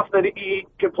 well enough that he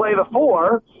can play the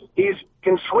 4. He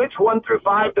can switch 1 through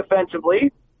 5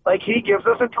 defensively. Like, he gives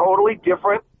us a totally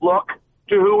different look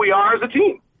to who we are as a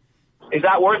team. Is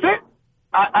that worth it?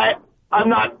 I'm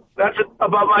not. That's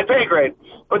above my pay grade.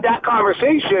 But that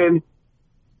conversation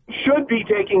should be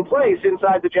taking place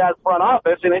inside the Jazz front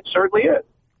office, and it certainly is.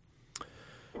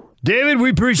 David, we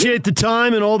appreciate the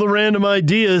time and all the random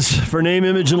ideas for name,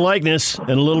 image, and likeness, and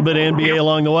a little bit of NBA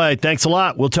along the way. Thanks a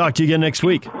lot. We'll talk to you again next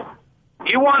week.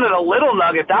 You wanted a little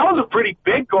nugget. That was a pretty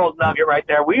big gold nugget right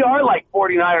there. We are like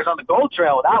 49ers on the gold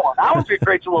trail with that one. That one's going to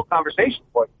create some little conversation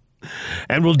for you.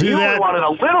 And we'll do that. You wanted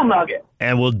a little nugget.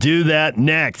 And we'll do that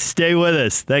next. Stay with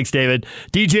us. Thanks, David.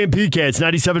 DJ and PK, it's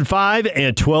 97.5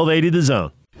 and 1280 The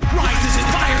Zone. Rises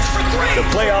and fires for 3. The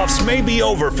playoffs may be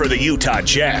over for the Utah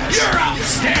Jazz. You're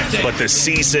outstanding. But the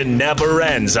season never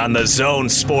ends on the Zone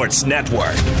Sports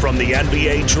Network. From the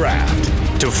NBA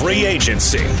Draft to free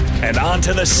agency and on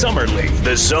to the Summer League,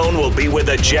 the Zone will be with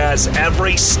the Jazz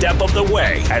every step of the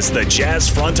way as the Jazz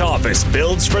front office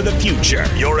builds for the future.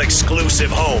 Your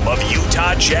exclusive home of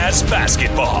Utah Jazz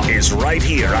basketball is right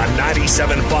here on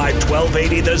 97.5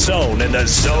 1280 The Zone and the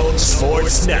Zone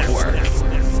Sports Network.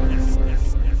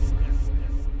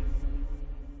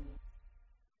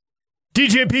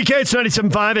 DJ and PK, it's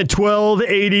 97.5 and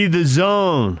 1280 The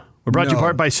Zone. We're brought to you in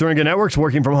part by Syringa Networks.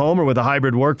 Working from home or with a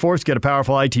hybrid workforce, get a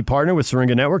powerful IT partner with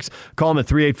Syringa Networks. Call them at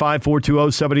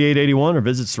 385-420-7881 or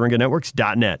visit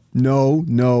syringanetworks.net.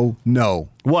 No.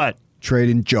 What? Trade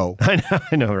in Joe.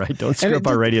 I know, right? Don't screw up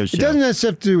our radio show. It doesn't have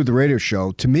stuff to do with the radio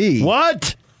show. To me.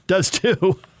 What? Does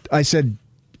too. I said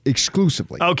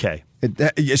exclusively. Okay.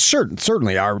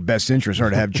 Certainly our best interests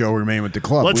are to have Joe remain with the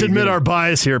club. Let's admit our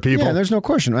bias here, people. Yeah, there's no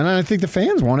question. And I think the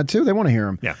fans want it too. They want to hear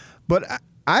him. Yeah. But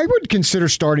I would consider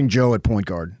starting Joe at point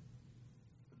guard.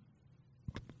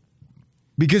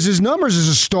 Because his numbers as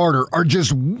a starter are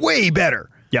just way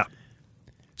better. Yeah.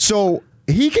 So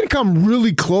he can come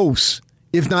really close,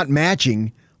 if not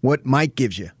matching, what Mike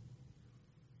gives you.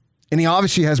 And he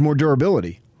obviously has more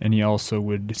durability. And he also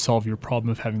would solve your problem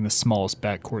of having the smallest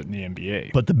backcourt in the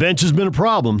NBA. But the bench has been a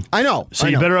problem. I know. So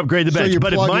you better upgrade the bench. So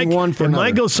but if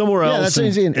Mike goes somewhere else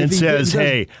and says,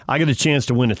 hey, I got a chance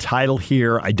to win a title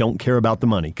here, I don't care about the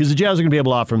money. Because the Jazz are going to be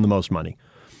able to offer him the most money.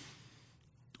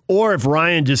 Or if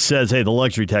Ryan just says, hey, the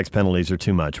luxury tax penalties are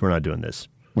too much, we're not doing this.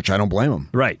 Which I don't blame him.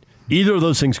 Right. Either of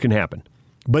those things can happen.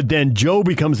 But then Joe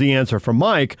becomes the answer for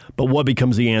Mike, but what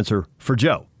becomes the answer for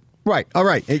Joe? Right. All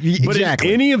right. Exactly. But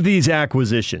in any of these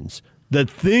acquisitions, the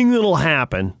thing that'll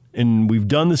happen, and we've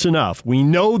done this enough, we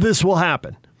know this will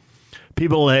happen.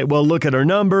 People will say, well, look at our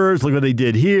numbers, look what they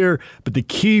did here. But the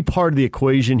key part of the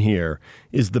equation here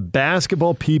is the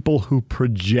basketball people who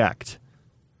project.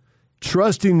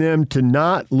 Trusting them to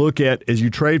not look at, as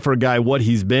you trade for a guy, what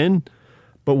he's been,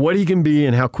 but what he can be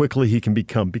and how quickly he can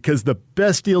become. Because the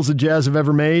best deals the Jazz have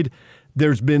ever made,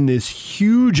 there's been this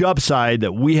huge upside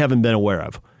that we haven't been aware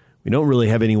of. We don't really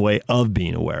have any way of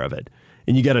being aware of it.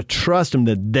 And you got to trust them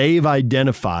that they've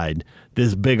identified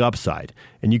this big upside.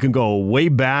 And you can go way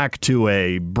back to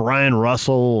a Brian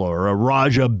Russell or a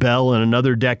Raja Bell in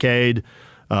another decade,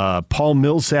 Paul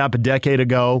Millsap a decade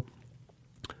ago.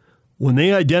 When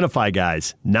they identify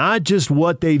guys, not just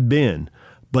what they've been,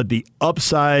 but the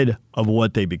upside of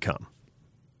what they become.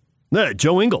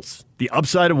 Joe Ingles, the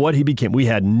upside of what he became. We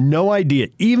had no idea,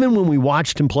 even when we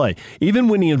watched him play, even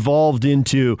when he evolved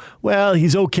into, well,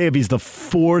 he's okay if he's the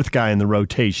fourth guy in the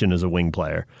rotation as a wing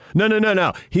player.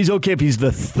 No. He's okay if he's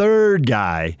the third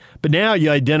guy. But now you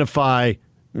identify,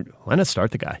 why not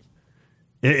start the guy?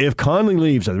 If Conley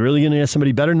leaves, are they really going to have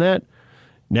somebody better than that?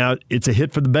 Now, it's a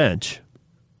hit for the bench.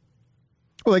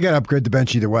 Well, they got to upgrade the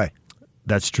bench either way.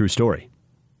 That's a true story.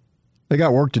 They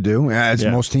got work to do, as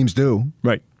most teams do.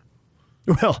 Right.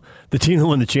 Well, the team that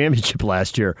won the championship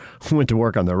last year went to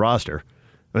work on their roster.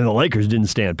 I mean, the Lakers didn't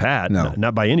stand pat,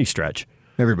 not by any stretch.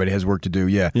 Everybody has work to do,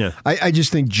 yeah. I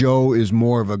just think Joe is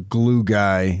more of a glue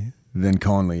guy than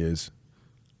Conley is.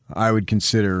 I would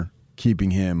consider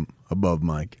keeping him above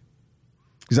Mike.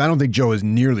 Because I don't think Joe is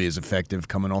nearly as effective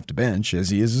coming off the bench as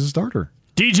he is as a starter.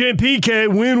 DJ and PK,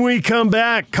 when we come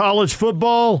back, college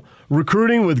football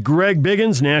recruiting with Greg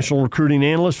Biggins, national recruiting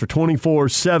analyst for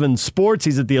 24/7 Sports.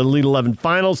 He's at the Elite 11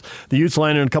 finals. The Utes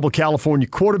landed on a couple of California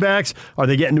quarterbacks. Are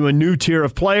they getting to a new tier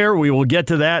of player? We will get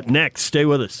to that next. Stay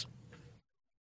with us.